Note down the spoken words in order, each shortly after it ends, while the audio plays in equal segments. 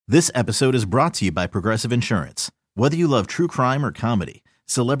This episode is brought to you by Progressive Insurance. Whether you love true crime or comedy,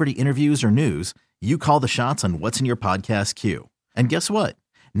 celebrity interviews or news, you call the shots on what's in your podcast queue. And guess what?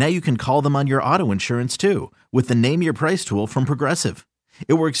 Now you can call them on your auto insurance too with the Name Your Price tool from Progressive.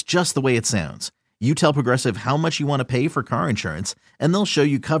 It works just the way it sounds. You tell Progressive how much you want to pay for car insurance, and they'll show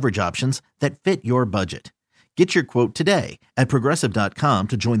you coverage options that fit your budget. Get your quote today at Progressive.com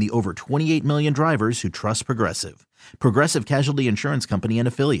to join the over 28 million drivers who trust Progressive. Progressive Casualty Insurance Company and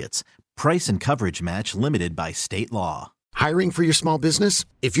Affiliates. Price and coverage match limited by state law. Hiring for your small business?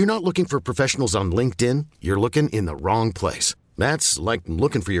 If you're not looking for professionals on LinkedIn, you're looking in the wrong place. That's like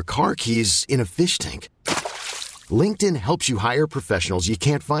looking for your car keys in a fish tank. LinkedIn helps you hire professionals you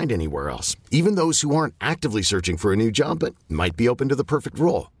can't find anywhere else, even those who aren't actively searching for a new job but might be open to the perfect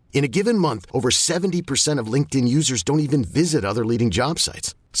role. In a given month, over 70% of LinkedIn users don't even visit other leading job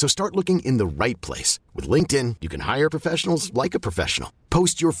sites. So start looking in the right place. With LinkedIn, you can hire professionals like a professional.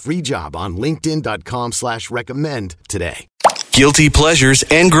 Post your free job on linkedin.com/recommend today. Guilty pleasures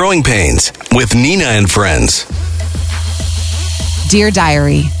and growing pains with Nina and friends. Dear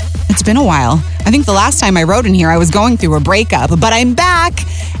Diary, it's been a while. I think the last time I wrote in here, I was going through a breakup, but I'm back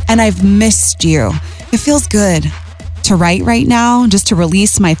and I've missed you. It feels good to write right now, just to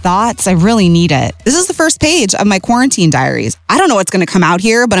release my thoughts. I really need it. This is the first page of my quarantine diaries. I don't know what's going to come out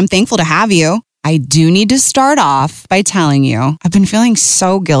here, but I'm thankful to have you. I do need to start off by telling you, I've been feeling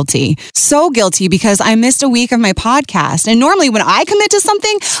so guilty because I missed a week of my podcast. And normally when I commit to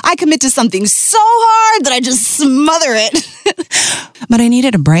something so hard that I just smother it. But I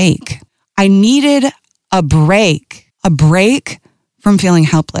needed a break. I needed a break from feeling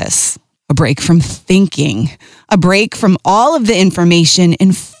helpless. A break from thinking, a break from all of the information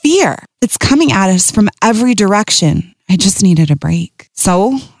and fear that's coming at us from every direction. I just needed a break.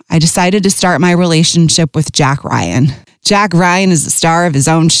 So I decided to start my relationship with Jack Ryan. Jack Ryan is the star of his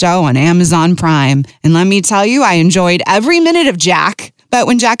own show on Amazon Prime. And let me tell you, I enjoyed every minute of Jack. But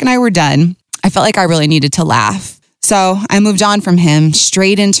when Jack and I were done, I felt like I really needed to laugh. So I moved on from him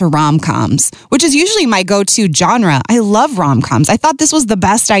straight into rom-coms, which is usually my go-to genre. I love rom-coms. I thought this was the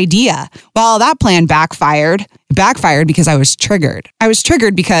best idea. Well, that plan backfired. It backfired because I was triggered. I was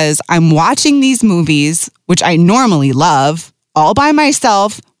triggered because I'm watching these movies, which I normally love, all by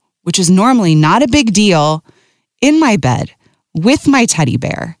myself, which is normally not a big deal, in my bed with my teddy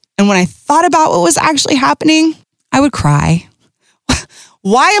bear. And when I thought about what was actually happening, I would cry.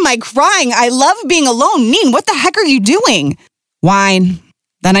 Why am I crying? I love being alone. Neen, what the heck are you doing? Wine.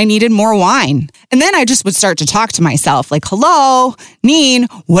 Then I needed more wine. And then I just would start to talk to myself like, hello, Neen,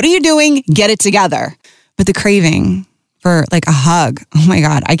 what are you doing? Get it together. But the craving for like a hug, oh my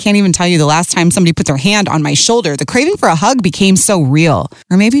God, I can't even tell you the last time somebody put their hand on my shoulder. The craving for a hug became so real.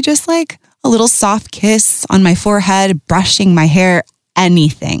 Or maybe just like a little soft kiss on my forehead, brushing my hair,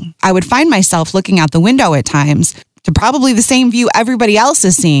 anything. I would find myself looking out the window at times to probably the same view everybody else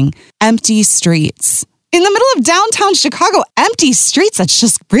is seeing. Empty streets. In the middle of downtown Chicago, empty streets, that's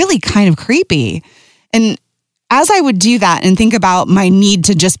just really kind of creepy. And as I would do that and think about my need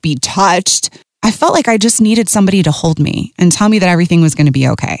to just be touched, I felt like I just needed somebody to hold me and tell me that everything was going to be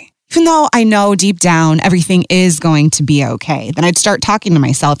okay. Even though I know deep down everything is going to be okay. Then I'd start talking to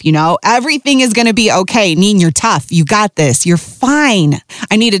myself, everything is going to be okay. Neen, you're tough. You got this. You're fine.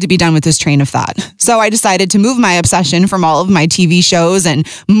 I needed to be done with this train of thought. So I decided to move my obsession from all of my TV shows and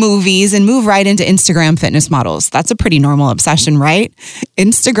movies and move right into Instagram fitness models. That's a pretty normal obsession, right?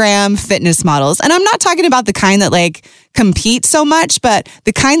 Instagram fitness models. And I'm not talking about the kind that compete so much, but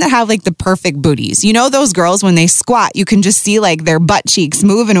the kind that have the perfect booties. Those girls, when they squat, you can just see their butt cheeks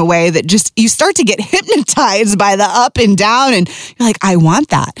move in a way that just, you start to get hypnotized by the up and down. And you're like, I want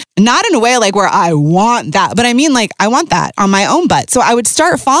that. Not in a way where I want that, but I mean I want that on my own butt. So I would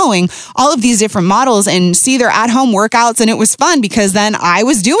start following all of these different models and see their at-home workouts. And it was fun because then I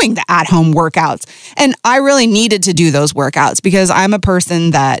was doing the at-home workouts. And I really needed to do those workouts because I'm a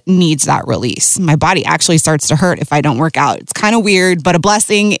person that needs that release. My body actually starts to hurt if I don't work out. It's kind of weird, but a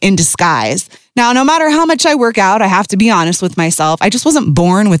blessing in disguise. Now, no matter how much I work out, I have to be honest with myself. I just wasn't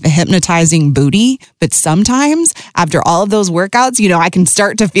born with a hypnotizing booty. But sometimes after all of those workouts, I can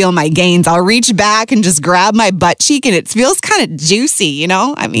start to feel my gains. I'll reach back and just grab my butt cheek and it feels kind of juicy,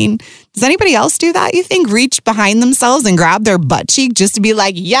 I mean, does anybody else do that? You think reach behind themselves and grab their butt cheek just to be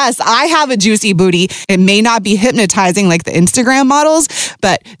like, yes, I have a juicy booty. It may not be hypnotizing like the Instagram models,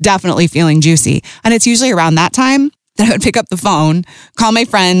 but definitely feeling juicy. And it's usually around that time that I would pick up the phone, call my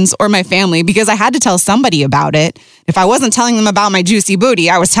friends or my family because I had to tell somebody about it. If I wasn't telling them about my juicy booty,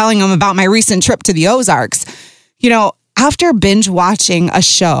 I was telling them about my recent trip to the Ozarks. After binge watching a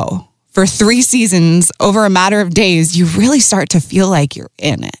show for 3 seasons over a matter of days, you really start to feel like you're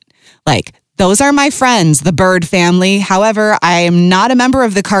in it. Like, those are my friends, the Bird family. However, I am not a member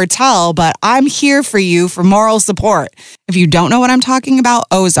of the cartel, but I'm here for you for moral support. If you don't know what I'm talking about,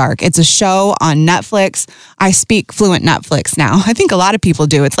 Ozark. It's a show on Netflix. I speak fluent Netflix now. I think a lot of people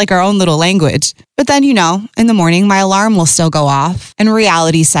do. It's like our own little language. But then, in the morning, my alarm will still go off and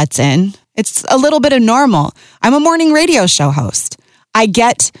reality sets in. It's a little bit of normal. I'm a morning radio show host. I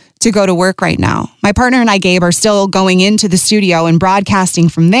get to go to work right now. My partner and I, Gabe, are still going into the studio and broadcasting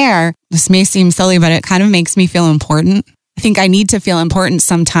from there. This may seem silly, but it kind of makes me feel important. I think I need to feel important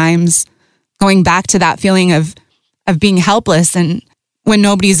sometimes, going back to that feeling of being helpless and when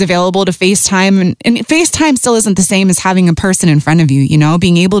nobody's available to FaceTime. And FaceTime still isn't the same as having a person in front of you,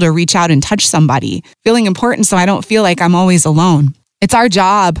 being able to reach out and touch somebody, feeling important so I don't feel like I'm always alone. It's our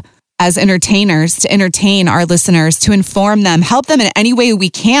job as entertainers to entertain our listeners, to inform them, help them in any way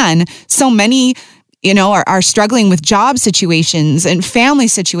we can. So many, are struggling with job situations and family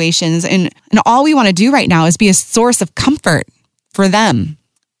situations. And all we want to do right now is be a source of comfort for them.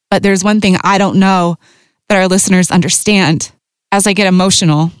 But there's one thing I don't know that our listeners understand as I get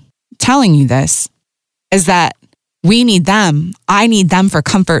emotional telling you this, is that we need them. I need them for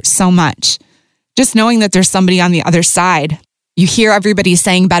comfort so much. Just knowing that there's somebody on the other side. You hear everybody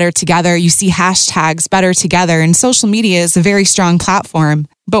saying better together. You see hashtags better together. And social media is a very strong platform.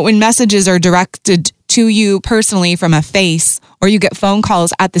 But when messages are directed to you personally from a face, or you get phone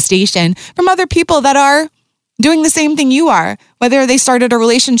calls at the station from other people that are doing the same thing you are, whether they started a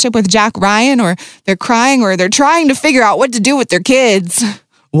relationship with Jack Ryan, or they're crying, or they're trying to figure out what to do with their kids.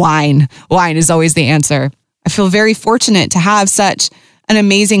 Wine is always the answer. I feel very fortunate to have such an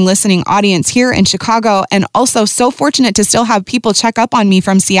amazing listening audience here in Chicago, and also so fortunate to still have people check up on me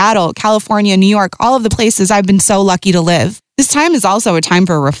from Seattle, California, New York, all of the places I've been so lucky to live. This time is also a time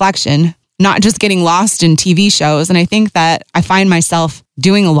for reflection, not just getting lost in TV shows. And I think that I find myself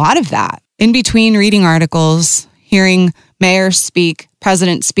doing a lot of that. In between reading articles, hearing mayors speak,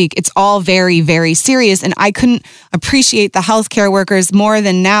 presidents speak, it's all very, very serious. And I couldn't appreciate the healthcare workers more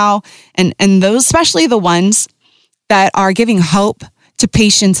than now. And those, especially the ones that are giving hope to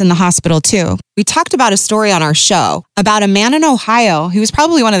patients in the hospital too. We talked about a story on our show about a man in Ohio who was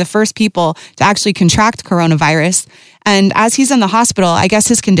probably one of the first people to actually contract coronavirus. And as he's in the hospital, I guess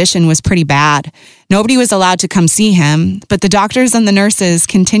his condition was pretty bad. Nobody was allowed to come see him, but the doctors and the nurses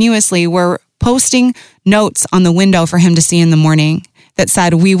continuously were posting notes on the window for him to see in the morning that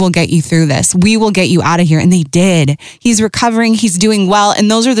said, "We will get you through this. We will get you out of here." And they did. He's recovering. He's doing well. And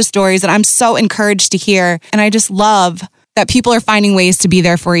those are the stories that I'm so encouraged to hear. And I just love that people are finding ways to be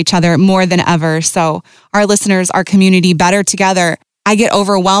there for each other more than ever. So our listeners, our community, better together. I get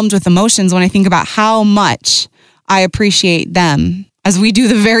overwhelmed with emotions when I think about how much I appreciate them as we do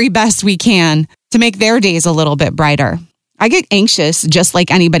the very best we can to make their days a little bit brighter. I get anxious just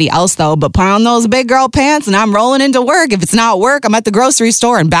like anybody else though, but put on those big girl pants and I'm rolling into work. If it's not work, I'm at the grocery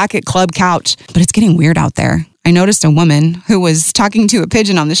store and back at Club Couch. But it's getting weird out there. I noticed a woman who was talking to a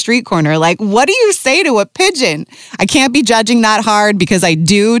pigeon on the street corner. Like, what do you say to a pigeon? I can't be judging that hard because I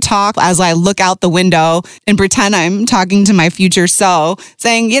do talk as I look out the window and pretend I'm talking to my future so,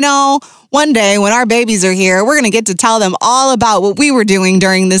 saying, one day when our babies are here, we're going to get to tell them all about what we were doing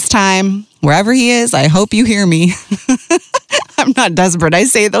during this time. Wherever he is, I hope you hear me. I'm not desperate. I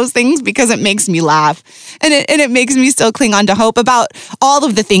say those things because it makes me laugh. And it makes me still cling on to hope about all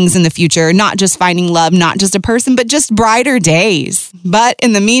of the things in the future, not just finding love, not just a person, but just brighter days. But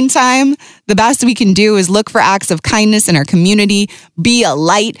in the meantime, the best we can do is look for acts of kindness in our community, be a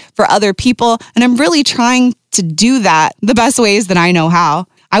light for other people. And I'm really trying to do that the best ways that I know how.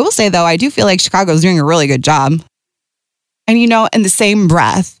 I will say, though, I do feel like Chicago is doing a really good job. And, in the same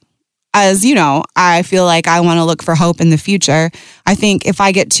breath, as I feel like I want to look for hope in the future. I think if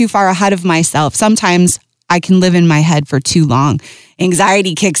I get too far ahead of myself, sometimes I can live in my head for too long.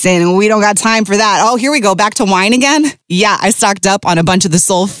 Anxiety kicks in and we don't got time for that. Oh, here we go. Back to wine again. Yeah, I stocked up on a bunch of the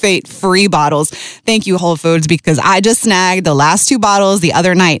sulfate-free bottles. Thank you, Whole Foods, because I just snagged the last 2 bottles the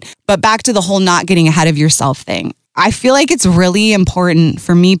other night. But back to the whole not getting ahead of yourself thing. I feel like it's really important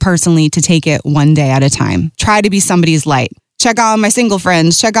for me personally to take it one day at a time. Try to be somebody's light. Check on my single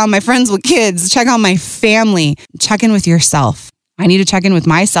friends, check on my friends with kids, check on my family, check in with yourself. I need to check in with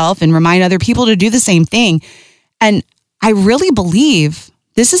myself and remind other people to do the same thing. And I really believe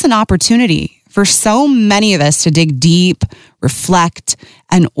this is an opportunity for so many of us to dig deep, reflect,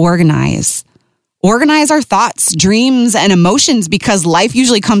 and organize. Organize our thoughts, dreams, and emotions because life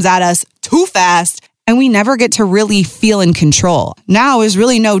usually comes at us too fast and we never get to really feel in control. Now is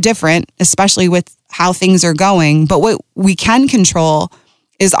really no different, especially with how things are going. But what we can control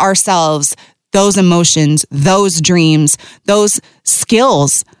is ourselves, those emotions, those dreams, those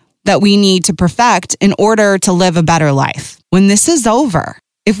skills, that we need to perfect in order to live a better life. When this is over,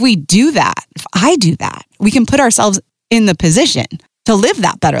 if we do that, if I do that, we can put ourselves in the position to live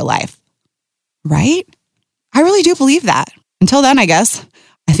that better life, right? I really do believe that. Until then, I guess,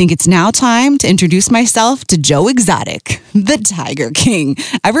 I think it's now time to introduce myself to Joe Exotic, the Tiger King.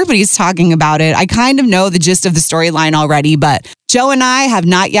 Everybody's talking about it. I kind of know the gist of the storyline already, but Joe and I have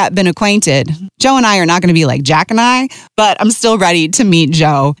not yet been acquainted. Joe and I are not going to be like Jack and I, but I'm still ready to meet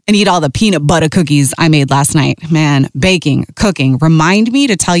Joe and eat all the peanut butter cookies I made last night. Man, baking, cooking, remind me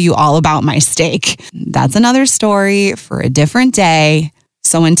to tell you all about my steak. That's another story for a different day.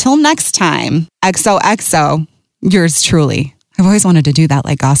 So until next time, XOXO, yours truly. I've always wanted to do that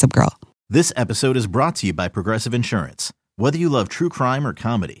like Gossip Girl. This episode is brought to you by Progressive Insurance. Whether you love true crime or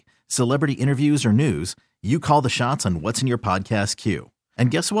comedy, celebrity interviews or news, you call the shots on what's in your podcast queue.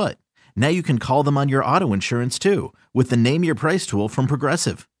 And guess what? Now you can call them on your auto insurance too with the Name Your Price tool from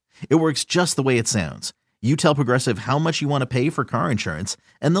Progressive. It works just the way it sounds. You tell Progressive how much you want to pay for car insurance,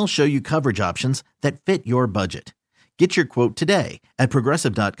 and they'll show you coverage options that fit your budget. Get your quote today at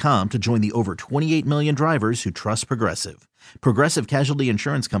Progressive.com to join the over 28 million drivers who trust Progressive. Progressive Casualty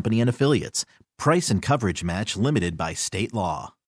Insurance Company and Affiliates. Price and coverage match limited by state law.